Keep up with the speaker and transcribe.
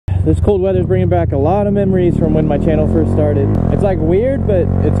This cold weather's bringing back a lot of memories from when my channel first started. It's like weird, but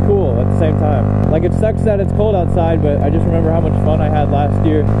it's cool at the same time. Like, it sucks that it's cold outside, but I just remember how much fun I had last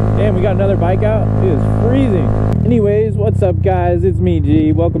year. Damn, we got another bike out. It is freezing. Anyways, what's up guys? It's me,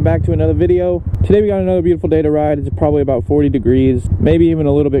 G. Welcome back to another video. Today we got another beautiful day to ride. It's probably about 40 degrees, maybe even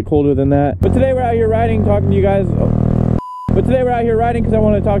a little bit colder than that. But today we're out here riding, talking to you guys. Because I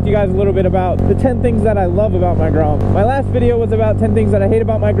want to talk to you guys a little bit about the 10 things that I love about my Grom. My last video was about 10 things that I hate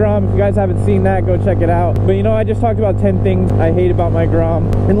about my Grom. If you guys haven't seen that, go check it out. But you know, I just talked about 10 things I hate about my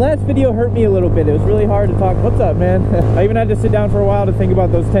Grom. And last video hurt me a little bit. It was really hard to talk. What's up, man? I even had to sit down for a while to think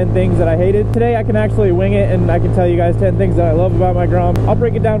about those 10 things that I hated. Today I can actually wing it and I can tell you guys 10 things that I love about my Grom. I'll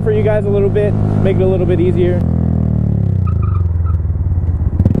break it down for you guys a little bit, make it a little bit easier.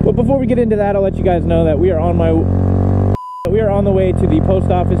 But before we get into that, I'll let you guys know that we are on the way to the post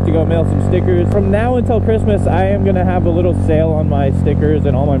office to go mail some stickers. From now until Christmas, I am going to have a little sale on my stickers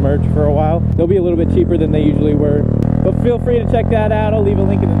and all my merch for a while. They'll be a little bit cheaper than they usually were. But feel free to check that out. I'll leave a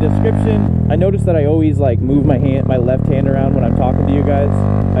link in the description. I noticed that I always like move my left hand around when I'm talking to you guys.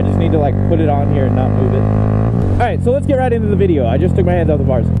 I just need to like put it on here and not move it. Alright, so let's get right into the video. I just took my hands out the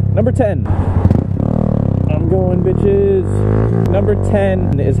bars. Number 10. I'm going, bitches. Number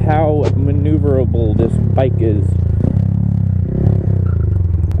 10 is how maneuverable this bike is.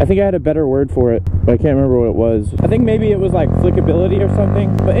 I think I had a better word for it, but I can't remember what it was. I think maybe it was like flickability or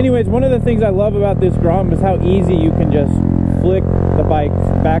something. But anyways, one of the things I love about this Grom is how easy you can just flick the bike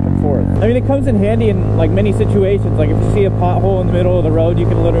back and forth. I mean, it comes in handy in like many situations. Like if you see a pothole in the middle of the road, you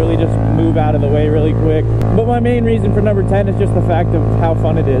can literally just move out of the way really quick. But my main reason for number 10 is just the fact of how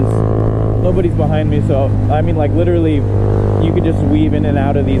fun it is. Nobody's behind me, so I mean, like literally you could just weave in and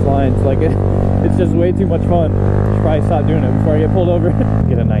out of these lines. Like it's just way too much fun. Should probably stop doing it before I get pulled over.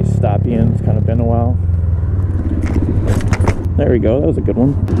 Get a nice stoppy in. It's kind of been a while. There we go. That was a good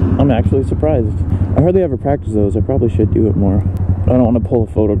one. I'm actually surprised. I hardly ever practice those. I probably should do it more. I don't want to pull a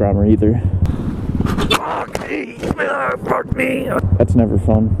photogrammer either. Fuck me. That's never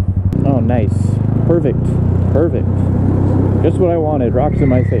fun. Oh, nice. Perfect. Perfect. Just what I wanted. Rocks in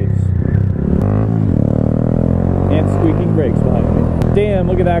my face. And squeaking brakes behind me. Damn,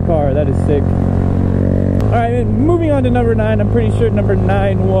 look at that car. That is sick. Alright, moving on to number 9. I'm pretty sure number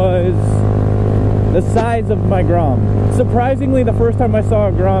 9 was the size of my Grom. Surprisingly, the first time I saw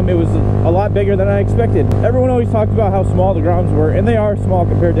a Grom, it was a lot bigger than I expected. Everyone always talked about how small the Groms were, and they are small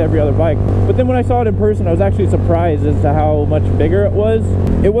compared to every other bike. But then when I saw it in person, I was actually surprised as to how much bigger it was.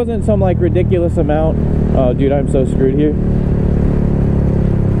 It wasn't some like ridiculous amount. Oh, dude, I'm so screwed here.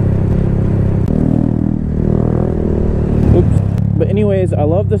 But anyways, I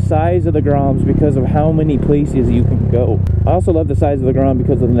love the size of the Groms because of how many places you can go. I also love the size of the Grom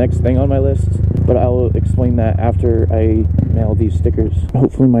because of the next thing on my list, but I will explain that after I mail these stickers.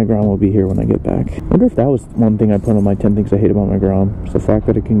 Hopefully my Grom will be here when I get back. I wonder if that was one thing I put on my 10 things I hate about my Grom. It's the fact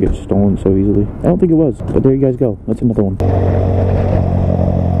that it can get stolen so easily. I don't think it was, but there you guys go. That's another one. But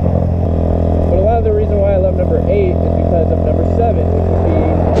a lot of the reason why I love number 8 is because of number 7, which would be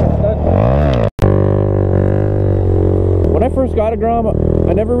stunt. When I first got a Grom,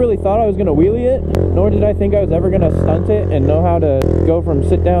 I never really thought I was going to wheelie it, nor did I think I was ever going to stunt it and know how to go from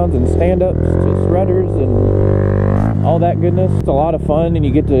sit-downs and stand-ups to spreaders and all that goodness. It's a lot of fun, and you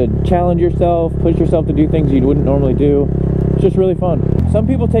get to challenge yourself, push yourself to do things you wouldn't normally do. It's just really fun. Some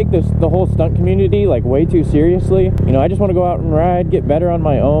people take the whole stunt community like way too seriously. You know, I just want to go out and ride, get better on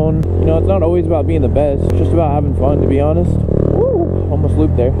my own. You know, it's not always about being the best. It's just about having fun, to be honest. Woo! Almost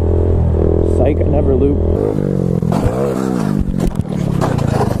looped there. Psych, I never loop.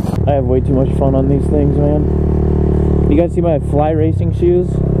 I have way too much fun on these things, man. You guys see my Fly Racing shoes?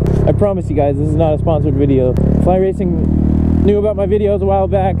 I promise you guys, this is not a sponsored video. Fly Racing knew about my videos a while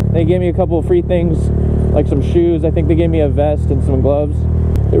back. They gave me a couple of free things, like some shoes. I think they gave me a vest and some gloves.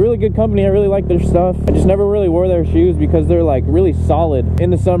 They're really good company. I really like their stuff. I just never really wore their shoes because they're like really solid.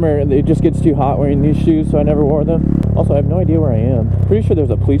 In the summer, it just gets too hot wearing these shoes, so I never wore them. Also, I have no idea where I am. Pretty sure there's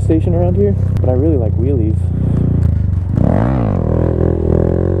a police station around here, but I really like wheelies.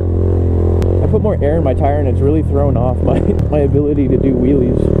 I put more air in my tire and it's really thrown off my ability to do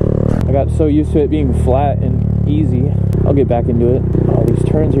wheelies. I got so used to it being flat and easy. I'll get back into it. Oh, these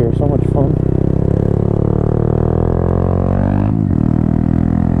turns here are so much fun.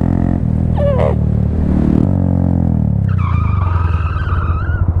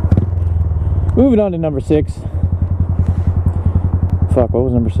 Moving on to number 6. Fuck, what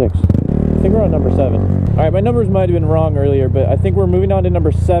was number 6? I think we're on number 7. Alright, my numbers might have been wrong earlier, but I think we're moving on to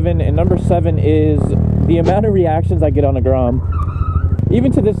number 7, and number 7 is the amount of reactions I get on a Grom.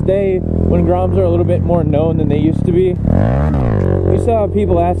 Even to this day, when Groms are a little bit more known than they used to be, You still have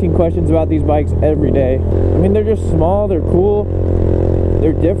people asking questions about these bikes every day. I mean, they're just small, they're cool,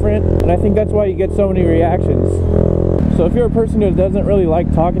 they're different, and I think that's why you get so many reactions. So if you're a person who doesn't really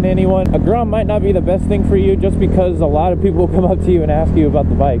like talking to anyone, a Grom might not be the best thing for you, just because a lot of people will come up to you and ask you about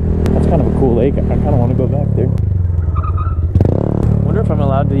the bike. That's kind of a cool lake. I kind of want to go back there. I wonder if I'm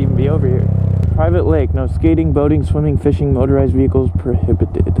allowed to even be over here. Private lake, no skating, boating, swimming, fishing, motorized vehicles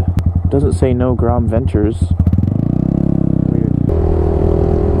prohibited. Doesn't say no Grom ventures. Weird.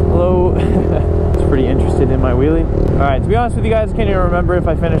 Hello. It's pretty interested in my wheelie. Alright, to be honest with you guys, I can't even remember if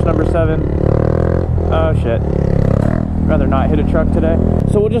I finished number 7. Oh shit. Rather not hit a truck today.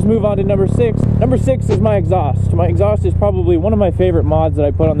 So we'll just move on to number 6. Number 6 is my exhaust. My exhaust is probably one of my favorite mods that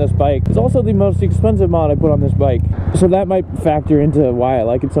I put on this bike. It's also the most expensive mod I put on this bike. So that might factor into why I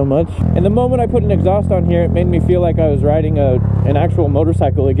like it so much. And the moment I put an exhaust on here, it made me feel like I was riding an actual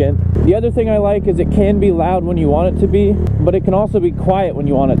motorcycle again. The other thing I like is it can be loud when you want it to be, but it can also be quiet when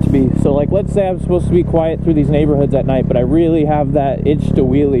you want it to be. So like, let's say I'm supposed to be quiet through these neighborhoods at night, but I really have that itch to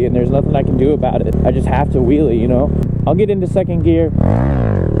wheelie and there's nothing I can do about it. I just have to wheelie, you know? I'll get into second gear.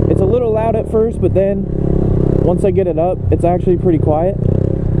 It's a little loud at first, but then once I get it up, it's actually pretty quiet.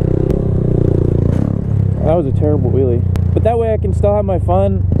 That was a terrible wheelie. But that way I can still have my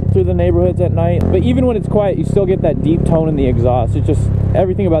fun through the neighborhoods at night. But even when it's quiet, you still get that deep tone in the exhaust. It's just,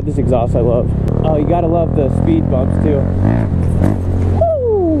 everything about this exhaust I love. Oh, you gotta love the speed bumps too.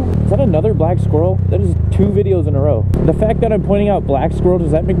 Woo! Is that another black squirrel? That is 2 videos in a row. The fact that I'm pointing out black squirrel,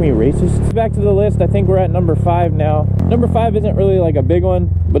 does that make me racist? Back to the list, I think we're at number 5 now. Number 5 isn't really like a big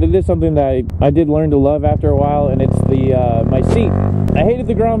one, but it is something that I did learn to love after a while, and it's the my seat. I hated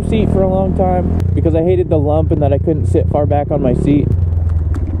the Grom seat for a long time because I hated the lump and that I couldn't sit far back on my seat.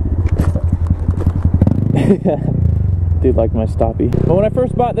 Dude liked my stoppie. But when I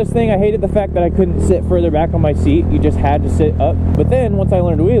first bought this thing, I hated the fact that I couldn't sit further back on my seat. You just had to sit up. But then once I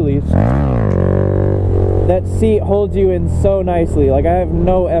learned wheelies, that seat holds you in so nicely. Like, I have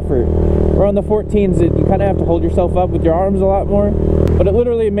no effort. Or on the 14s, you kind of have to hold yourself up with your arms a lot more. But it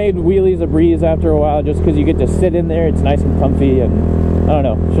literally made wheelies a breeze after a while, just because you get to sit in there. It's nice and comfy, and I don't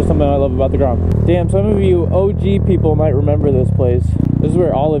know. It's just something I love about the Grom. Damn, some of you OG people might remember this place. This is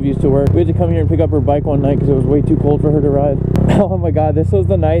where Olive used to work. We had to come here and pick up her bike one night because it was way too cold for her to ride. Oh my god, this was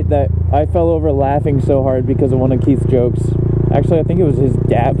the night that I fell over laughing so hard because of one of Keith's jokes. Actually, I think it was his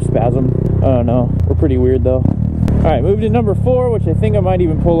dab spasm. I don't know. We're pretty weird though. Alright, moving to number 4, which I think I might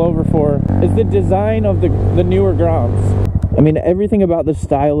even pull over for, is the design of the newer Groms. I mean, everything about the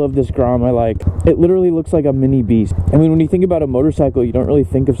style of this Grom I like. It literally looks like a mini beast. I mean, when you think about a motorcycle, you don't really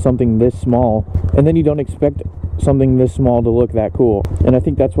think of something this small, and then you don't expect something this small to look that cool. And I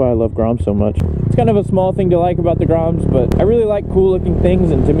think that's why I love Groms so much. It's kind of a small thing to like about the Groms, but I really like cool looking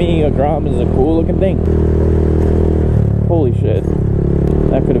things, and to me, a Grom is a cool looking thing. Holy shit.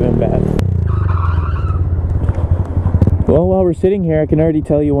 That could have been bad. Well, while we're sitting here, I can already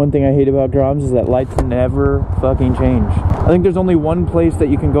tell you one thing I hate about Groms is that lights never fucking change. I think there's only one place that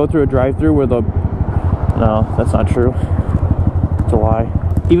you can go through a drive-thru where the... No, that's not true. It's a lie.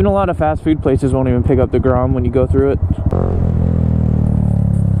 Even a lot of fast food places won't even pick up the Grom when you go through it.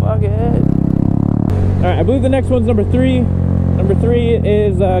 Fuck it. Alright, I believe the next one's number 3. Number 3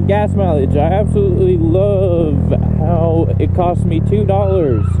 is gas mileage. I absolutely love how it cost me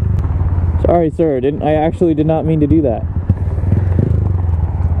 $2. Sorry, sir. I actually did not mean to do that.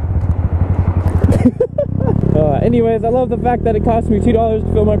 Anyways, I love the fact that it cost me $2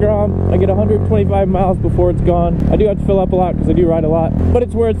 to fill my Grom. I get 125 miles before it's gone. I do have to fill up a lot because I do ride a lot, but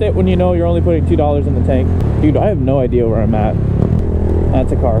it's worth it when you know you're only putting $2 in the tank. Dude, I have no idea where I'm at.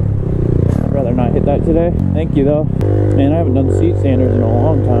 That's a car. I'd rather not hit that today. Thank you, though. Man, I haven't done seat sanders in a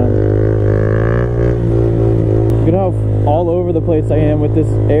long time. Look at how all over the place I am with this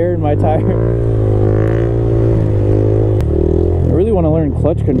air in my tire. I really want to learn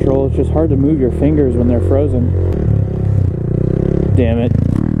clutch control. It's just hard to move your fingers when they're frozen. Damn it.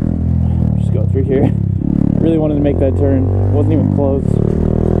 Just go through here. I really wanted to make that turn. Wasn't even close.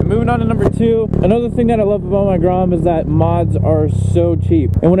 Moving on to number 2. Another thing that I love about my Grom is that mods are so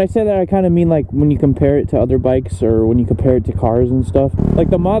cheap. And when I say that, I kind of mean like when you compare it to other bikes or when you compare it to cars and stuff. Like,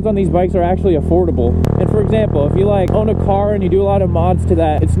 the mods on these bikes are actually affordable. And for example, if you like own a car and you do a lot of mods to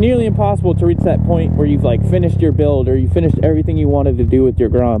that, it's nearly impossible to reach that point where you've like finished your build or you finished everything you wanted to do with your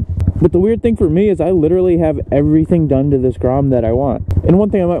Grom. But the weird thing for me is I literally have everything done to this Grom that I want. And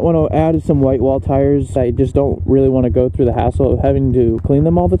one thing I might want to add is some white wall tires. I just don't really want to go through the hassle of having to clean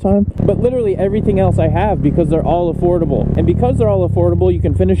them all the time. But literally everything else I have because they're all affordable. And because they're all affordable, you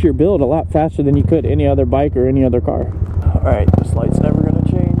can finish your build a lot faster than you could any other bike or any other car. Alright, this light's never going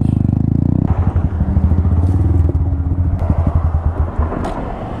to change.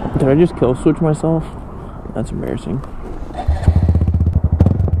 Did I just kill switch myself? That's embarrassing.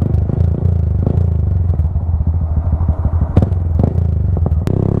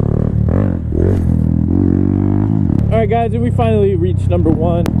 Alright guys, and we finally reached number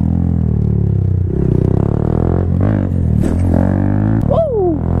 1.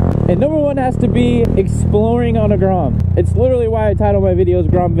 Woo! And number 1 has to be exploring on a Grom. It's literally why I title my videos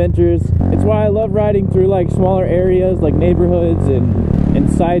Grom Ventures. It's why I love riding through like smaller areas like neighborhoods and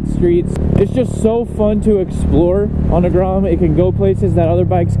side streets. It's just so fun to explore on a Grom. It can go places that other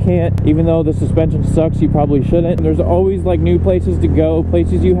bikes can't. Even though the suspension sucks, you probably shouldn't. There's always like new places to go,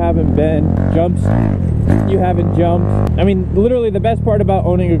 places you haven't been, jumps you haven't jumped. I mean, literally the best part about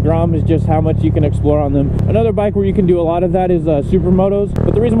owning a Grom is just how much you can explore on them. Another bike where you can do a lot of that is supermotos.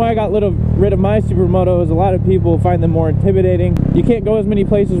 But the reason why I got rid of my supermoto is a lot of people find them more intimidating. You can't go as many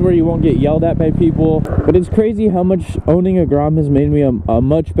places where you won't get yelled at by people. But it's crazy how much owning a Grom has made me a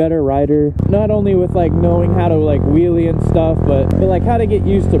much better rider. Not only with like knowing how to like wheelie and stuff, but like how to get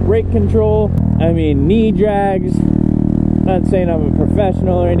used to brake control. I mean, knee drags. Not saying I'm a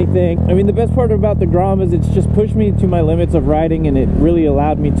professional or anything. I mean, the best part about the Grom is it's just pushed me to my limits of riding, and it really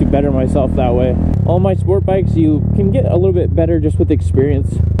allowed me to better myself that way. All my sport bikes, you can get a little bit better just with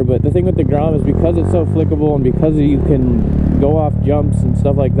experience. But the thing with the Grom is because it's so flickable and because you can go off jumps and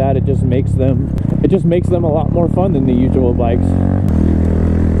stuff like that, it just makes them a lot more fun than the usual bikes.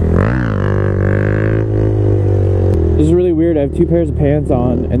 This is really weird. I have 2 pairs of pants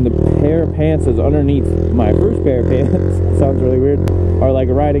on, and the pair of pants is underneath my first pair of pants. Sounds really weird. Or like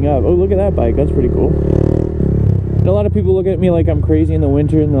riding up. Oh, look at that bike. That's pretty cool. And a lot of people look at me like I'm crazy in the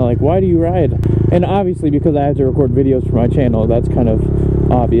winter, and they're like, why do you ride? And obviously because I have to record videos for my channel, that's kind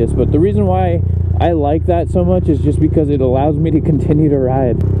of obvious. But the reason why I like that so much is just because it allows me to continue to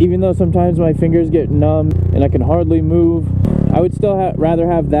ride. Even though sometimes my fingers get numb and I can hardly move, I would still rather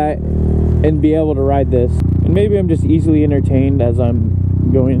have that and be able to ride this. And maybe I'm just easily entertained as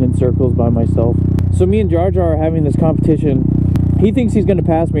I'm going in circles by myself. So me and Jar Jar are having this competition. He thinks he's going to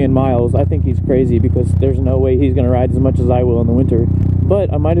pass me in miles. I think he's crazy because there's no way he's going to ride as much as I will in the winter.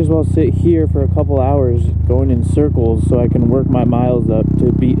 But I might as well sit here for a couple hours going in circles so I can work my miles up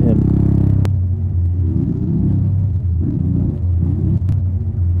to beat him.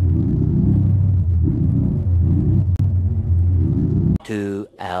 Two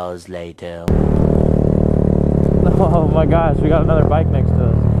hours later. Oh my gosh, we got another bike next to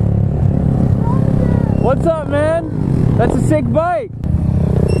us. What's up, man? That's a sick bike.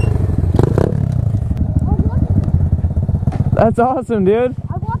 That's awesome, dude.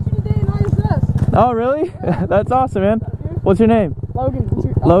 I watched you today in ISS. Oh, really? That's awesome, man. What's your name? Logan.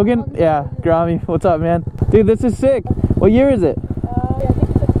 Logan? Yeah, Gromie. What's up, man? Dude, this is sick. What year is it? Yeah, I think it's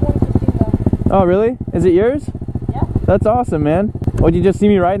like 2015 though. Oh, really? Is it yours? Yeah. That's awesome, man. Would you just see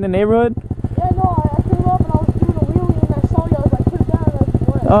me ride in the neighborhood? Yeah, no, I came up and I was doing a wheelie and I saw you. I was like, put it down and I just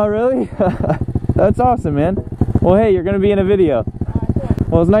went. Oh, really? That's awesome, man. Well, hey, you're going to be in a video. Alright, cool.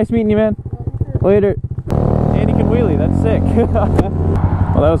 Well, it's nice meeting you, man. Later. And he can wheelie. That's sick.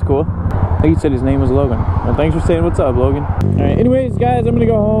 Well, that was cool. I think he said his name was Logan. Well, thanks for saying what's up, Logan. Alright, anyways, guys, I'm going to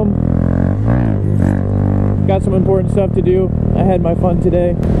go home. Got some important stuff to do. I had my fun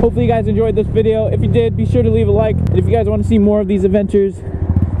today. Hopefully you guys enjoyed this video. If you did, be sure to leave a like. And if you guys want to see more of these adventures,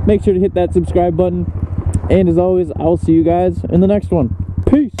 make sure to hit that subscribe button. And as always, I will see you guys in the next one.